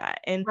pay for that.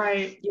 And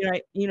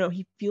you know,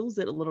 he feels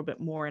it a little bit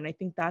more, and I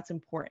think that's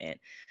important.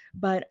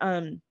 But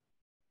I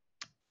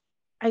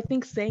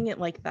think saying it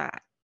like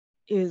that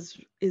is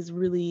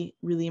really,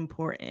 really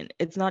important.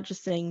 It's not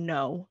just saying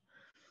no.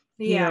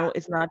 You know,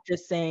 it's not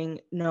just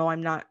saying no,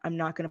 I'm not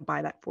going to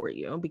buy that for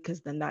you,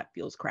 because then that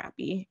feels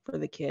crappy for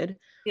the kid.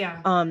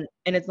 And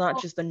it's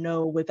not just a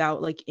no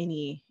without like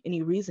any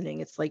reasoning.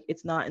 It's like,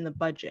 it's not in the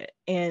budget.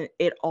 And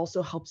it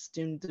also helps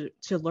them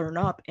to learn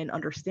up and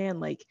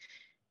understand, like,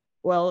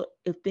 well,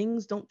 if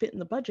things don't fit in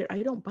the budget,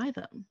 I don't buy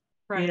them.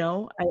 You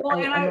know,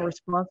 I'm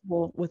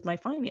responsible with my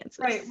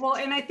finances. Well,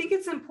 and I think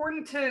it's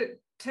important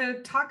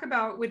to talk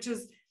about, which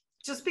is,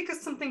 just because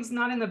something's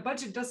not in the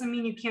budget doesn't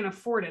mean you can't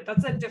afford it.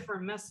 That's a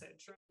different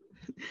message.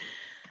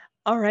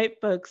 All right,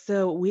 folks.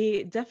 So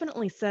we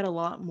definitely said a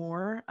lot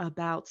more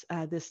about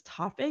this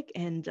topic,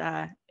 and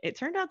it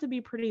turned out to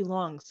be pretty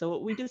long. So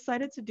what we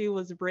decided to do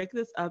was break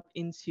this up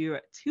into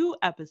 2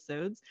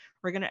 episodes.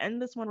 We're going to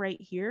end this one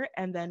right here,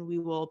 and then we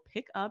will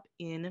pick up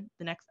in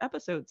the next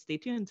episode. Stay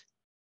tuned.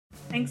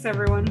 Thanks,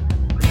 everyone.